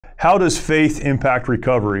how does faith impact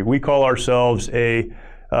recovery? We call ourselves a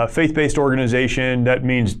faith-based organization. That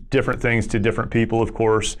means different things to different people, of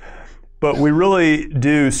course. But we really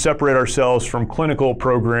do separate ourselves from clinical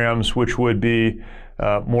programs, which would be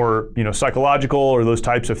more, psychological or those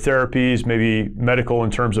types of therapies, maybe medical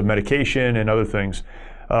in terms of medication and other things.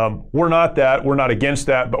 We're not that. We're not against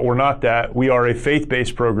that, but we're not that. We are a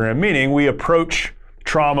faith-based program, meaning we approach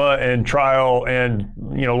trauma and trial and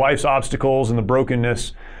life's obstacles and the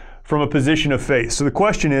brokenness from a position of faith. So the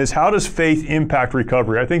question is, how does faith impact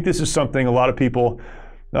recovery? I think this is something a lot of people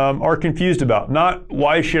are confused about. Not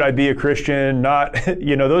why should I be a Christian, not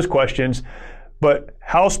those questions, but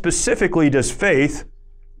how specifically does faith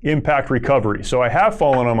impact recovery? So I have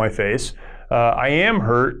fallen on my face. I am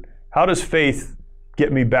hurt. How does faith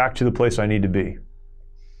get me back to the place I need to be?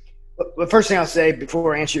 The first thing I'll say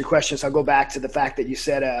before I answer your questions, I'll go back to the fact that you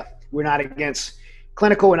said we're not against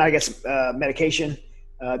clinical, we're not against medication.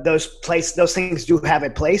 Those things do have a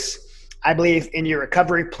place. I believe in your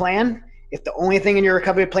recovery plan, if the only thing in your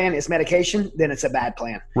recovery plan is medication, then it's a bad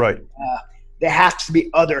plan. Right. There have to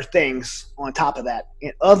be other things on top of that.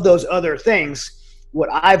 And of those other things, what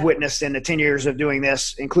I've witnessed in the 10 years of doing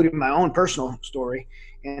this, including my own personal story,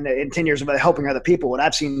 and in 10 years of helping other people, what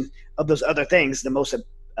I've seen of those other things, the most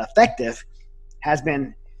effective has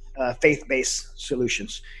been faith-based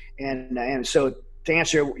solutions. And so to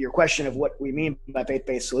answer your question of what we mean by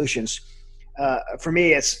faith-based solutions, for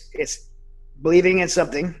me, it's believing in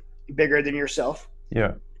something bigger than yourself.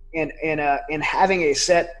 Yeah. And having a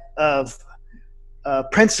set of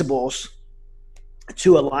principles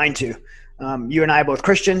to align to. You and I are both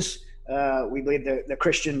Christians. We believe the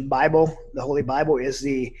Christian Bible, the Holy Bible, is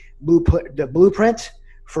the blueprint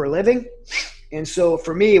for living. And so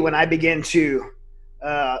for me, when I begin to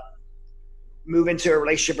move into a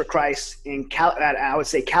relationship with Christ and I would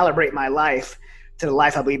say calibrate my life to the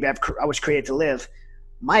life I believe I was created to live,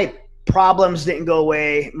 my problems didn't go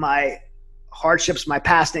away. My hardships, my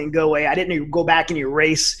past didn't go away. I didn't go back and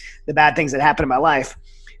erase the bad things that happened in my life.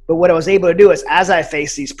 But what I was able to do is, as I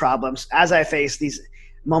face these problems, as I face these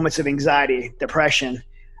moments of anxiety, depression,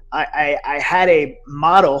 I had a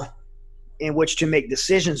model in which to make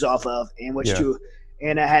decisions off of,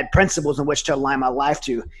 and I had principles in which to align my life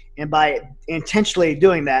to. And by intentionally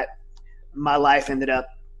doing that, my life ended up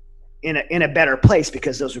in a better place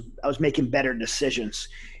because I was making better decisions.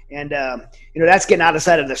 And that's getting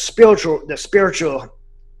outside of the spiritual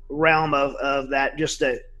realm of that.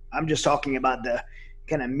 I'm just talking about the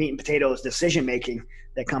kind of meat and potatoes decision making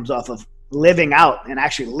that comes off of living out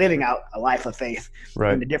a life of faith,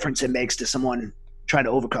 right, and the difference it makes to someone trying to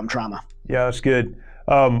overcome trauma. Yeah, that's good.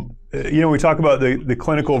 We talk about the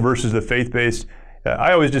clinical versus the faith-based.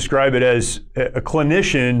 I always describe it as a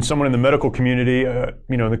clinician, someone in the medical community,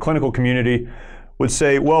 in the clinical community would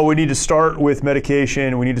say, well, we need to start with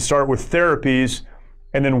medication, we need to start with therapies,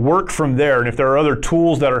 and then work from there. And if there are other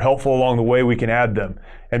tools that are helpful along the way, we can add them.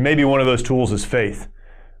 And maybe one of those tools is faith.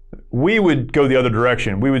 We would go the other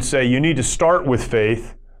direction. We would say you need to start with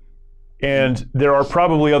faith, and there are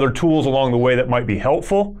probably other tools along the way that might be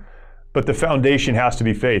helpful, but the foundation has to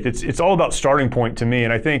be faith. It's all about starting point to me.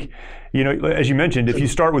 And I think, as you mentioned, if you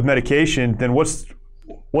start with medication, then what's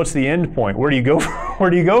the end point? Where do you go? Where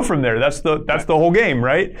do you go from there? That's the whole game,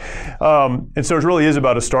 right? And so it really is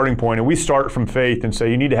about a starting point. And we start from faith and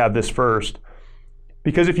say you need to have this first,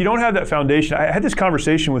 because if you don't have that foundation, I had this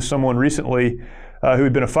conversation with someone recently who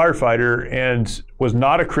had been a firefighter and was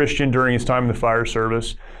not a Christian during his time in the fire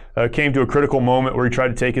service. Came to a critical moment where he tried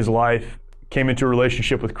to take his life, came into a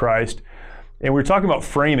relationship with Christ. And we were talking about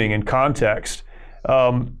framing and context.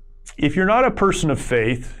 If you're not a person of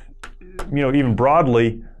faith, even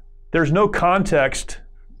broadly, there's no context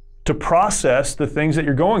to process the things that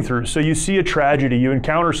you're going through. So you see a tragedy, you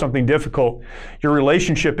encounter something difficult, your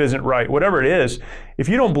relationship isn't right, whatever it is. If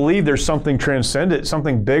you don't believe there's something transcendent,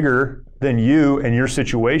 something bigger than you and your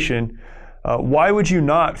situation, why would you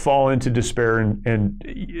not fall into despair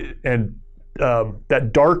and that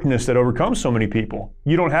darkness that overcomes so many people?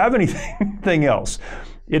 You don't have anything else.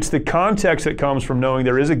 It's the context that comes from knowing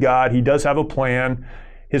there is a God. He does have a plan.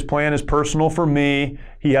 His plan is personal for me.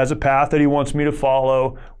 He has a path that he wants me to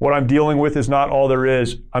follow. What I'm dealing with is not all there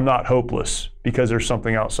is. I'm not hopeless because there's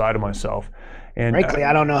something outside of myself. And frankly,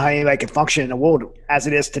 I don't know how anybody can function in the world as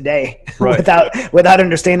it is today, right, without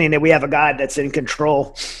understanding that we have a God that's in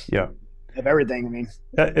control. Yeah. Of everything.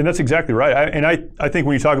 And that's exactly right. I think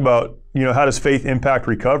when you talk about, how does faith impact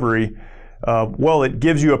recovery? Well, it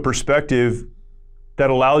gives you a perspective that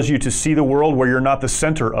allows you to see the world where you're not the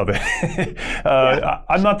center of it.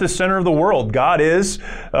 I'm not the center of the world. God is.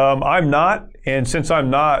 I'm not. And since I'm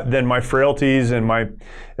not, then my frailties and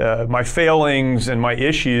my failings and my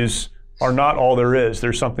issues are not all there is.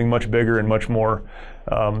 There's something much bigger and much more.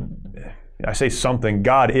 I say something.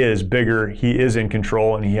 God is bigger. He is in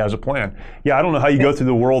control, and He has a plan. Yeah, I don't know how you go through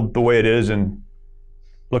the world the way it is and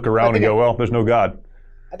look around and go, well, there's no God.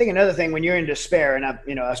 I think another thing, when you're in despair, and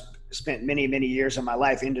I've spent many, many years of my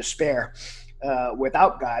life in despair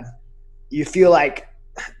without God, you feel like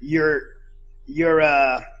your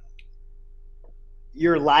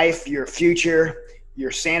life, your future,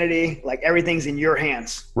 your sanity, like everything's in your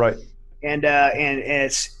hands. Right. And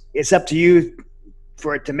it's up to you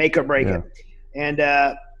for it to make or break it.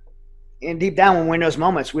 And deep down, when we're in those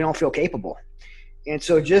moments, we don't feel capable. And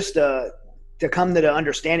so just to come to the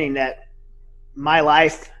understanding that my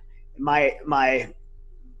life, my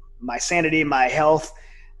sanity, my health,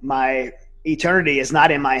 my eternity is not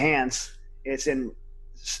in my hands. It's in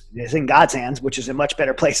God's hands, which is a much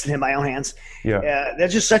better place than in my own hands. Yeah.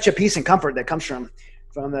 There's just such a peace and comfort that comes from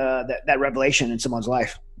that revelation in someone's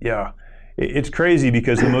life. Yeah. It's crazy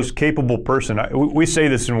because the most capable person, we say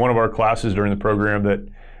this in one of our classes during the program, that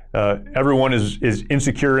everyone is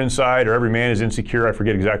insecure inside, or every man is insecure. I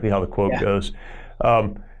forget exactly how the quote goes.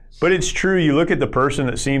 But it's true. You look at the person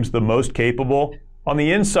that seems the most capable. On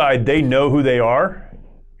the inside, they know who they are,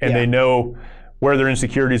 and they know where their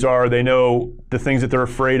insecurities are. They know the things that they're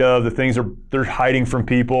afraid of, the things they're hiding from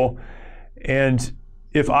people. And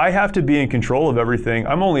if I have to be in control of everything,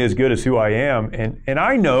 I'm only as good as who I am. And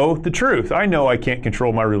I know the truth. I know I can't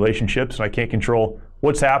control my relationships, and I can't control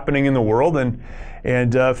what's happening in the world.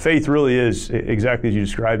 And faith really is exactly as you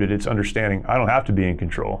described it. It's understanding I don't have to be in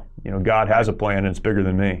control. God has a plan, and it's bigger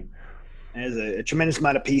than me. There's a tremendous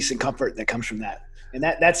amount of peace and comfort that comes from that. And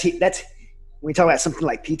that's when we talk about something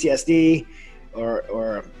like PTSD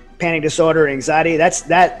or panic disorder, anxiety,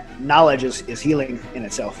 that knowledge is healing in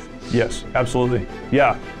itself. Yes, absolutely.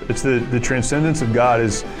 Yeah, it's the transcendence of God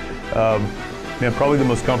is probably the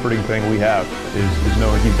most comforting thing we have is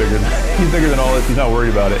knowing He's bigger than all this. He's not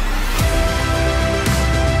worried about it.